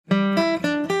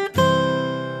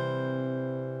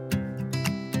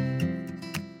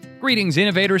Greetings,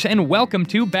 innovators, and welcome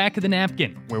to Back of the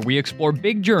Napkin, where we explore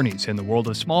big journeys in the world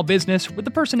of small business with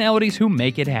the personalities who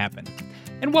make it happen.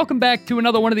 And welcome back to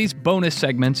another one of these bonus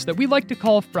segments that we like to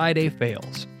call Friday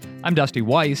Fails. I'm Dusty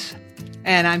Weiss.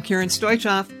 And I'm Karen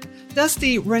Stoichkov.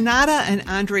 Dusty, Renata and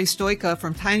Andre Stoica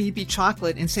from Tiny Bee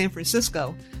Chocolate in San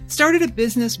Francisco started a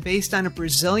business based on a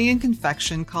Brazilian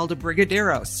confection called a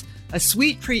Brigadeiros, a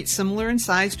sweet treat similar in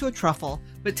size to a truffle,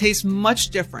 but tastes much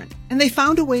different. And they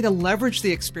found a way to leverage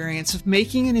the experience of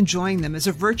making and enjoying them as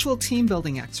a virtual team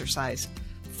building exercise.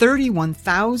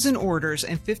 31,000 orders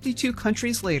and 52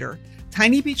 countries later,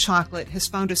 Tiny Bee Chocolate has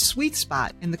found a sweet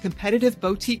spot in the competitive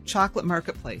boutique chocolate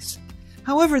marketplace.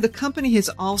 However, the company has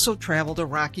also traveled a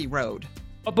rocky road.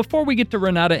 But before we get to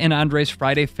Renata and Andre's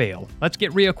Friday Fail, let's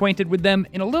get reacquainted with them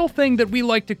in a little thing that we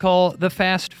like to call the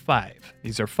Fast Five.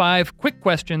 These are 5 quick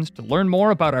questions to learn more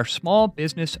about our small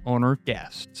business owner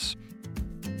guests.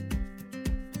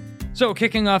 So,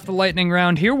 kicking off the lightning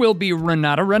round here will be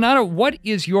Renata. Renata, what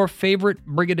is your favorite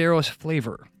Brigadeiros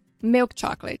flavor? Milk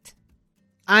chocolate.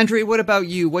 Andre, what about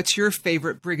you? What's your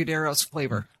favorite Brigadeiros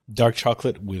flavor? Dark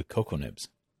chocolate with cocoa nibs.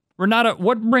 Renata,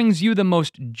 what brings you the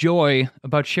most joy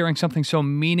about sharing something so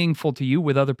meaningful to you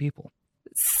with other people?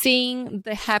 Seeing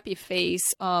the happy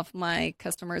face of my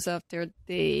customers after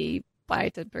they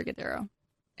bite a Brigadeiro.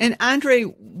 And Andre,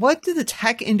 what do the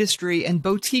tech industry and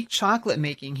boutique chocolate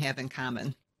making have in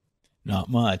common? Not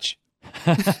much.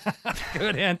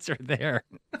 Good answer there.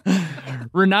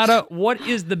 Renata, what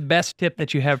is the best tip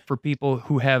that you have for people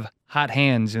who have hot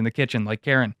hands in the kitchen, like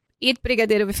Karen? Eat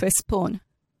Brigadeiro with a spoon.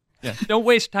 Yeah. Don't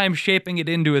waste time shaping it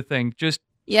into a thing. Just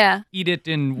eat it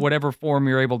in whatever form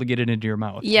you're able to get it into your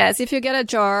mouth. Yes, if you get a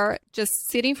jar, just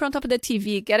sit in front of the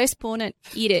TV, get a spoon and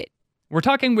eat it. We're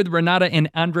talking with Renata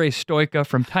and Andre Stoica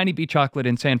from Tiny Bee Chocolate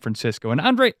in San Francisco. And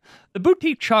Andre, the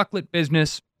boutique chocolate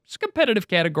business is a competitive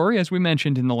category, as we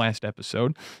mentioned in the last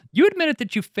episode. You admitted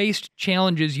that you faced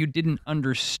challenges you didn't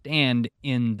understand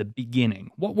in the beginning.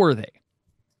 What were they?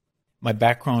 My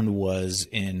background was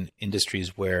in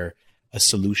industries where a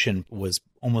solution was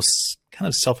almost kind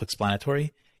of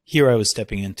self-explanatory. Here I was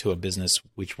stepping into a business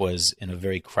which was in a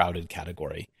very crowded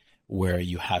category where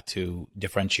you had to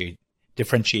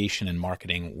differentiation and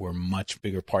marketing were much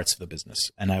bigger parts of the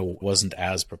business, and I wasn't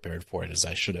as prepared for it as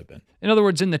I should have been. In other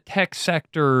words, in the tech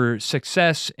sector,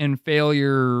 success and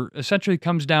failure essentially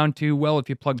comes down to, well, if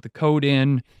you plug the code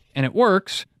in and it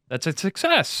works, that's a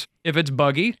success. If it's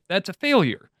buggy, that's a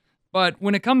failure. But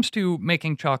when it comes to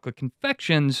making chocolate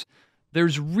confections,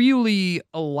 there's really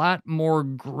a lot more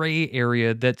gray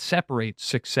area that separates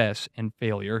success and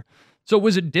failure. So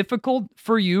was it difficult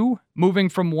for you moving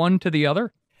from one to the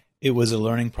other? It was a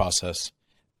learning process.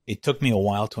 It took me a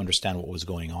while to understand what was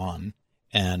going on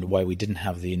and why we didn't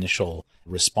have the initial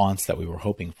response that we were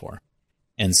hoping for.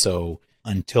 And so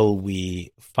until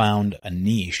we found a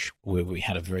niche where we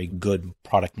had a very good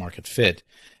product market fit,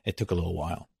 it took a little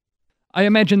while. I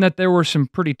imagine that there were some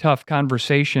pretty tough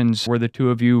conversations where the two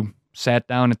of you sat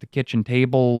down at the kitchen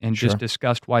table and just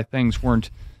discussed why things weren't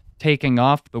taking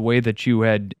off the way that you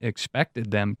had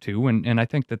expected them to. And I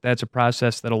think that that's a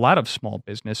process that a lot of small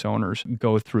business owners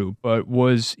go through. But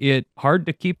was it hard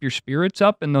to keep your spirits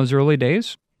up in those early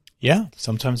days? Yeah,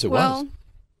 sometimes it was. Well,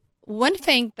 one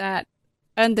thing that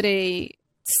Andre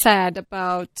said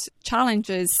about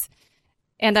challenges,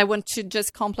 and I want to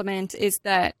just compliment, is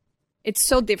that it's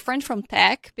so different from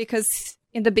tech, because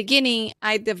in the beginning,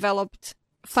 I developed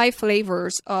 5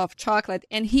 flavors of chocolate,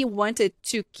 and he wanted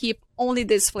to keep only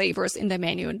these flavors in the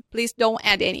menu. Please don't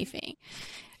add anything,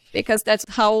 because that's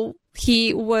how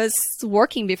he was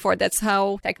working before. That's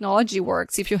how technology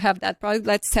works. If you have that product,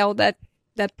 let's sell that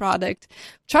product.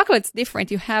 Chocolate's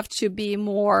different. You have to be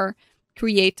more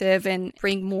creative and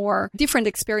bring more different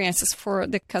experiences for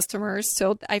the customers.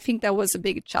 So I think that was a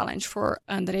big challenge for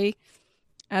Andre,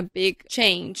 a big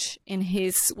change in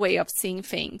his way of seeing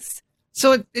things.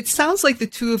 So it sounds like the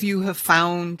two of you have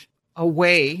found a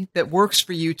way that works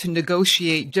for you to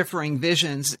negotiate differing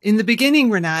visions. In the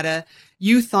beginning, Renata,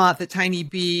 you thought that Tiny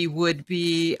Bee would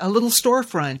be a little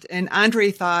storefront, and Andre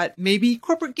thought maybe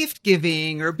corporate gift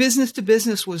giving or business to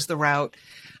business was the route.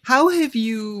 How have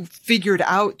you figured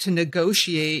out to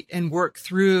negotiate and work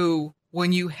through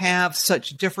when you have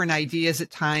such different ideas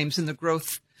at times in the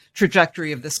growth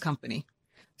trajectory of this company?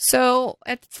 So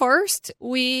at first,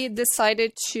 we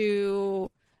decided to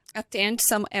attend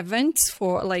some events,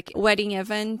 for like wedding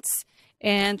events,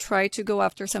 and try to go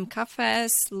after some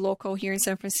cafes local here in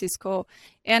San Francisco.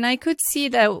 And I could see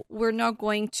that we're not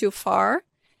going too far.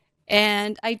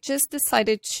 And I just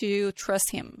decided to trust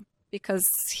him because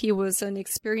he was an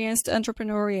experienced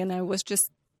entrepreneur and I was just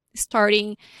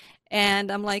starting.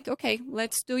 And I'm like, okay,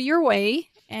 let's do your way.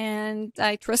 And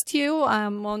I trust you.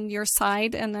 I'm on your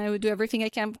side, and I will do everything I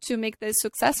can to make this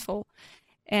successful.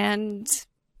 And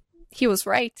he was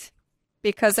right,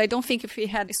 because I don't think if we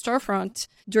had a storefront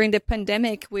during the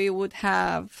pandemic, we would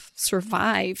have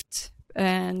survived.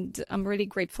 And I'm really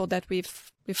grateful that we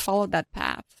followed that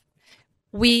path.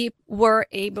 We were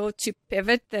able to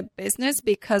pivot the business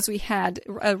because we had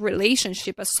a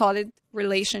solid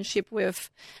relationship with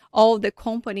all the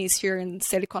companies here in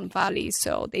Silicon Valley.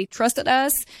 So they trusted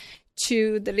us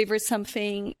to deliver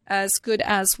something as good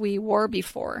as we were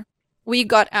before. We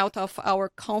got out of our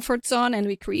comfort zone and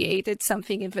we created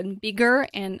something even bigger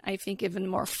and I think even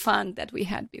more fun than we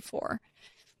had before.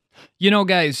 You know,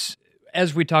 guys,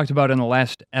 as we talked about in the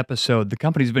last episode, the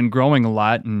company's been growing a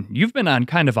lot, and you've been on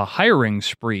kind of a hiring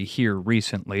spree here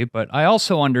recently, but I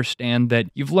also understand that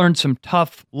you've learned some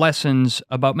tough lessons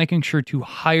about making sure to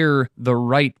hire the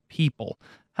right people.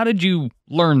 How did you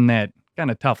learn that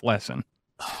kind of tough lesson?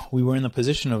 We were in the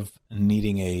position of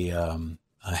needing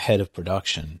a head of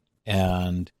production,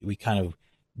 and we kind of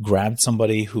grabbed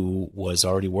somebody who was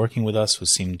already working with us, who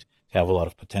seemed to have a lot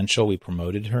of potential. We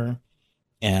promoted her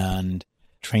and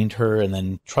trained her and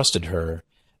then trusted her.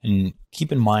 And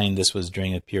keep in mind, this was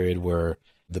during a period where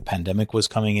the pandemic was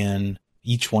coming in.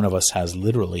 Each one of us has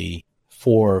literally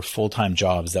 4 full-time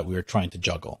jobs that we were trying to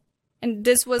juggle. And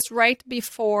this was right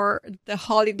before the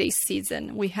holiday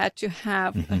season. We had to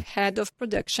have a head of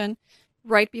production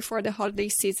right before the holiday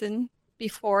season,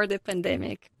 before the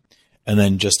pandemic. And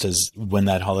then just as when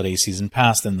that holiday season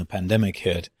passed, then the pandemic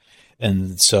hit.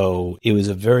 And so it was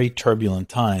a very turbulent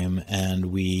time, and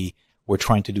we were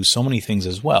trying to do so many things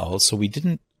as well. So we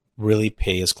didn't really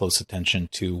pay as close attention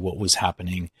to what was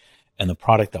happening and the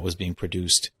product that was being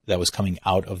produced that was coming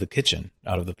out of the kitchen,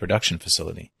 out of the production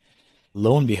facility.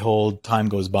 Lo and behold, time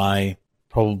goes by,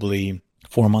 probably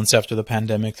 4 months after the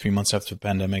pandemic, 3 months after the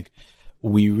pandemic,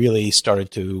 we really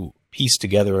started to piece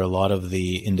together a lot of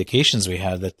the indications we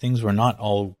had that things were not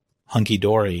all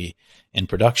hunky-dory in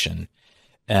production.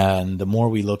 And the more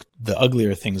we looked, the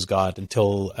uglier things got,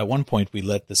 until at one point we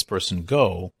let this person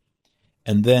go.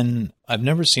 And then I've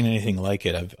never seen anything like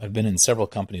it. I've been in several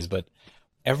companies, but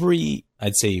every,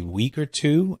 I'd say, week or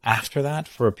two after that,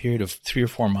 for a period of 3 or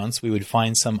 4 months, we would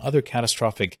find some other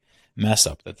catastrophic mess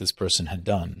up that this person had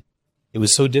done. It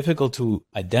was so difficult to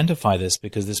identify this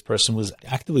because this person was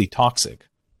actively toxic,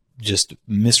 just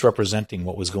misrepresenting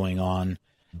what was going on,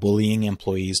 bullying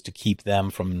employees to keep them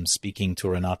from speaking to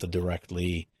Renata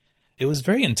directly. It was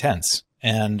very intense,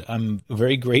 and I'm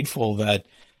very grateful that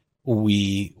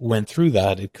we went through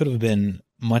that. It could have been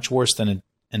much worse than it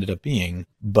ended up being,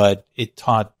 but it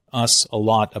taught us a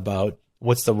lot about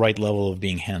what's the right level of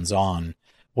being hands-on.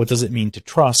 What does it mean to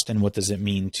trust, and what does it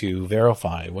mean to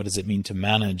verify? What does it mean to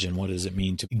manage, and what does it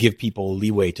mean to give people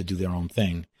leeway to do their own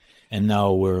thing? And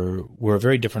now we're a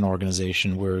very different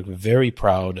organization. We're very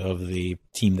proud of the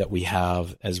team that we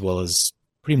have, as well as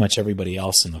pretty much everybody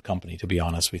else in the company, to be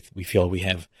honest. We feel we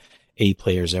have A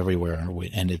players everywhere,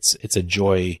 and it's a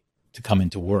joy to come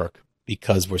into work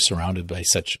because we're surrounded by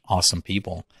such awesome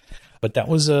people. But that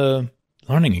was a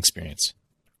learning experience.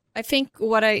 I think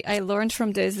what I learned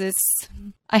from this is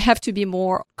I have to be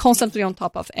more constantly on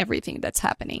top of everything that's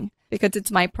happening, because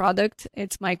it's my product,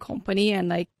 it's my company,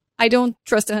 and I don't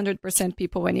trust 100%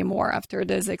 people anymore after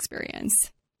this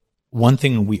experience. One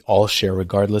thing we all share,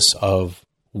 regardless of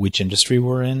which industry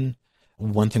we're in,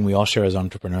 one thing we all share as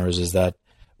entrepreneurs is that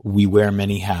we wear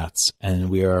many hats and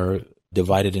we are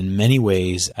divided in many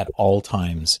ways at all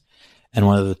times. And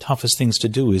one of the toughest things to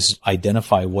do is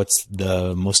identify what's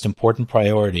the most important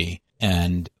priority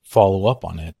and follow up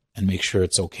on it and make sure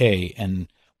it's okay, and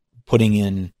putting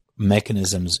in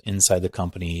mechanisms inside the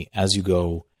company as you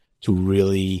go to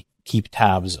really keep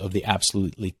tabs of the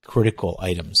absolutely critical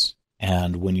items.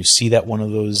 And when you see that one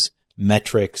of those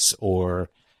metrics or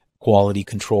quality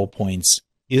control points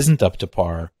isn't up to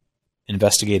par,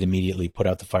 investigate immediately, put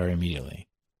out the fire immediately.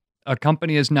 A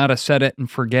company is not a set it and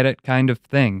forget it kind of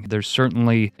thing. There's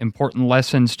certainly important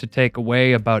lessons to take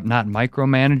away about not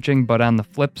micromanaging, but on the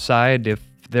flip side, if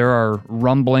there are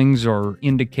rumblings or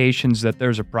indications that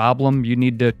there's a problem, you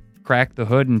need to crack the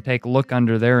hood and take a look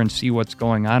under there and see what's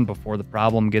going on before the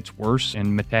problem gets worse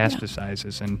and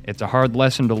metastasizes. And it's a hard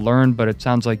lesson to learn, but it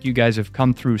sounds like you guys have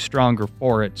come through stronger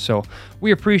for it. So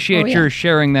we appreciate your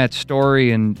sharing that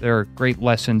story, and there are great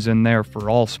lessons in there for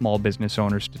all small business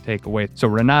owners to take away. So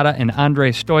Renata and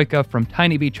Andrei Stoica from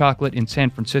Tiny Bee Chocolate in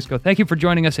San Francisco, thank you for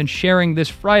joining us and sharing this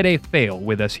Friday fail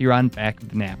with us here on Back of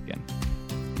the Napkin.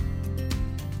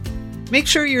 Make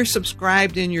sure you're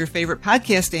subscribed in your favorite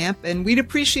podcast app, and we'd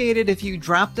appreciate it if you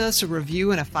dropped us a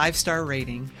review and a 5-star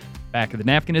rating. Back of the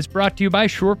Napkin is brought to you by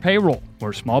Sure Payroll,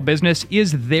 where small business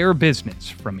is their business.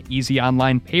 From easy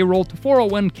online payroll to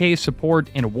 401k support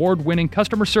and award-winning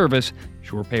customer service,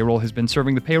 Sure Payroll has been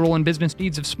serving the payroll and business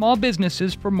needs of small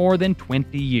businesses for more than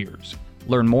 20 years.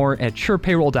 Learn more at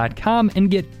surepayroll.com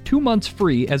and get 2 months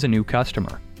free as a new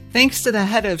customer. Thanks to the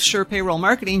head of Sure Payroll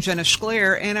Marketing, Jenna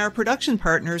Schler, and our production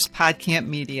partners, PodCamp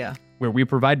Media. Where we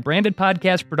provide branded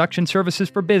podcast production services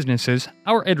for businesses,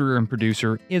 our editor and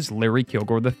producer is Larry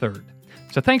Kilgore III.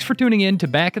 So thanks for tuning in to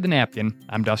Back of the Napkin.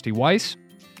 I'm Dusty Weiss.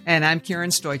 And I'm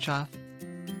Karen Stoichkov.